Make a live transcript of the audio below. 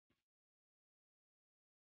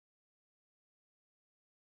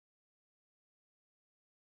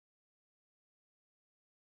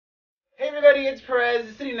Hey everybody, it's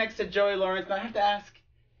Perez, sitting next to Joey Lawrence. Now I have to ask,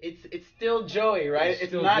 it's still Joey, right? It's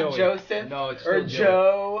still not Joey. Joseph No, it's or still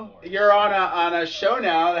Joe. Joey. You're on a show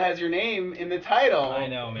now that has your name in the title. I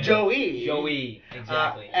know, man. Joey. Joey,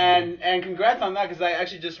 exactly. And congrats on that, because I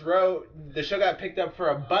actually just wrote the show got picked up for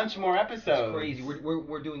a bunch more episodes. It's crazy.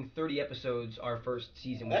 We're doing 30 episodes our first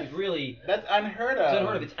season, which is really that's unheard of. It's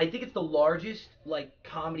unheard of. I think it's the largest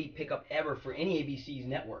comedy pickup ever for any ABC's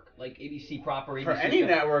network, like ABC proper. ABC for any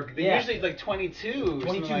network, they yeah. usually it's like 22.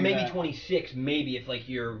 22, like maybe that. 26, maybe if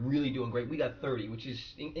you're really doing great. We got 30, which is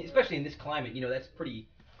especially in this climate, that's pretty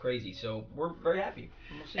crazy. So we're very happy.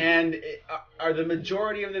 We'll see. And are the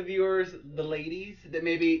majority of the viewers the ladies that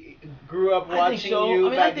maybe grew up watching you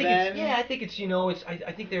back then? I think it's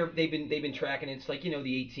I think they've been tracking it. It's like the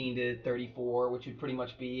 18 to 34, which would pretty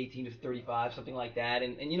much be 18 to 35, something like that.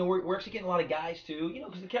 And we're actually getting a lot of guys too.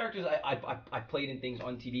 Because the characters I played in things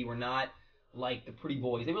on TV were not like the pretty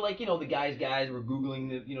boys. They were like the guys were googling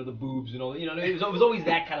the boobs and all. It was always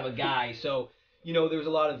that kind of a guy. So. There was a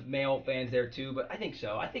lot of male fans there too, but I think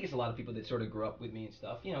so. I think it's a lot of people that sort of grew up with me and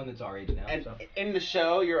stuff, and it's our age now. And so. In the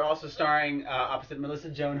show, you're also starring opposite Melissa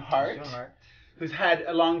Joan Hart, who's had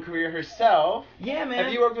a long career herself. Yeah, man.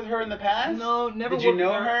 Have you worked with her in the past? No, never. Did you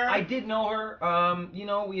know her? I did know her.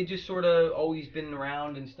 We had just sort of always been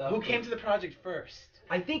around and stuff. Who came to the project first?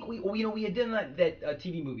 I think we had done that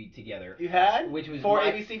TV movie together. You had? Which was For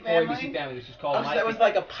ABC Family? For ABC Family, which is called. Oh, so that was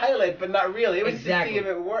like a pilot, but not really. It was exactly. just to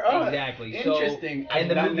see if it worked. Oh, exactly. Interesting. So, I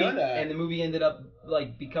did not know that. And the movie ended up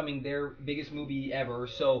becoming their biggest movie ever.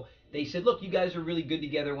 So they said, look, you guys are really good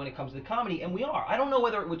together when it comes to the comedy, and we are. I don't know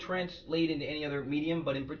whether it would translate into any other medium,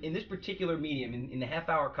 but in this particular medium, in the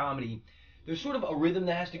half-hour comedy. There's sort of a rhythm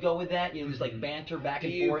that has to go with that, there's banter back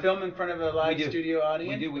and forth. Do you film in front of a live studio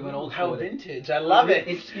audience? We do. We went old school. How vintage! I love it.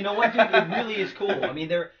 It's what, dude? It really is cool. I mean,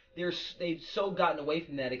 they've so gotten away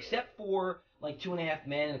from that, except for 2.5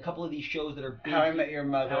 Men and a couple of these shows that are big. How I Met Your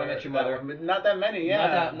Mother. How I Met Your Mother. But not that many,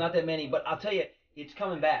 yeah. Not that many, but I'll tell you, it's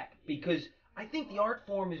coming back because I think the art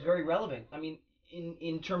form is very relevant. I mean,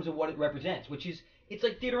 in terms of what it represents, which is it's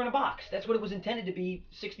like theater in a box. That's what it was intended to be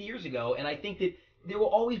 60 years ago, and I think that. There will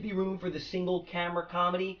always be room for the single camera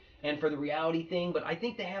comedy and for the reality thing, but I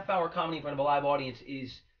think the half-hour comedy in front of a live audience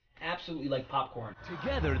is absolutely like popcorn.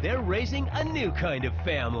 Together, they're raising a new kind of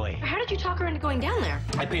family. How did you talk her into going down there?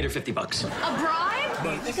 I paid her $50. A bribe?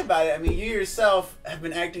 When you think about it, I mean, you yourself have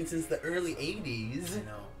been acting since the early 80s. I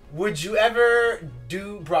know. Would you ever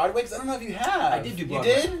do Broadway? Because I don't know if you have. I did do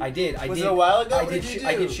Broadway. You did? I did. Was it a while ago? I What did. did you do?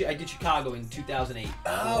 I did Chicago in 2008.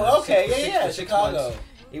 Oh, okay. Yeah, for 6 Chicago. months.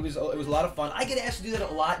 It was a lot of fun. I get asked to do that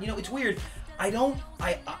a lot. It's weird.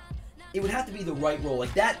 It would have to be the right role.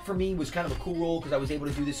 Like that for me was kind of a cool role because I was able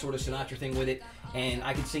to do this sort of Sinatra thing with it, and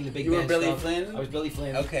I could sing the big band stuff. You were Billy Flynn? I was Billy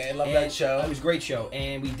Flynn. Okay, I love that show. It was a great show,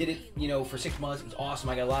 and we did it, for 6 months. It was awesome.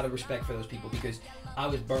 I got a lot of respect for those people because I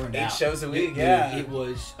was burned out. 8 shows a week, dude, yeah. It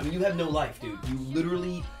was. I mean, you have no life, dude. You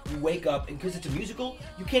literally wake up, and because it's a musical,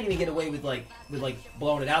 you can't even get away with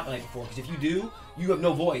blowing it out the night before. Because if you do, you have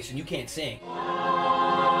no voice and you can't sing.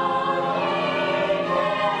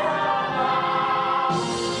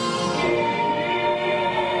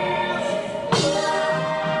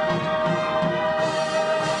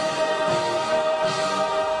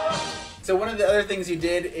 So one of the other things you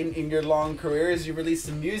did in your long career is you released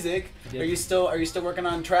some music. Are you still working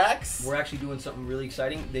on tracks? We're actually doing something really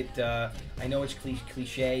exciting that I know it's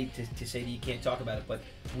cliche to say that you can't talk about it, but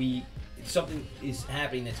something is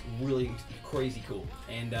happening that's really crazy cool,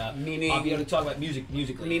 and meaning I'll be able to talk about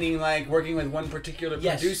musically. Meaning like working with one particular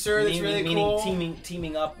producer that's really cool.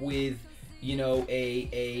 Teaming up with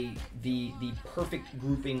the perfect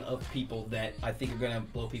grouping of people that I think are gonna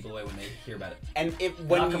blow people away when they hear about it. And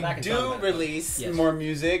when you do release more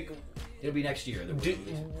music, it'll be next year.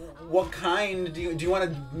 What kind do you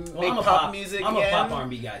want to make pop music? I'm a pop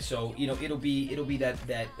R&B guy, so it'll be that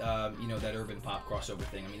that urban pop crossover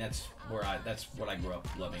thing. I mean that's what I grew up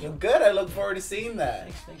loving. Well, good. I look forward to seeing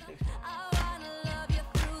that. Thanks.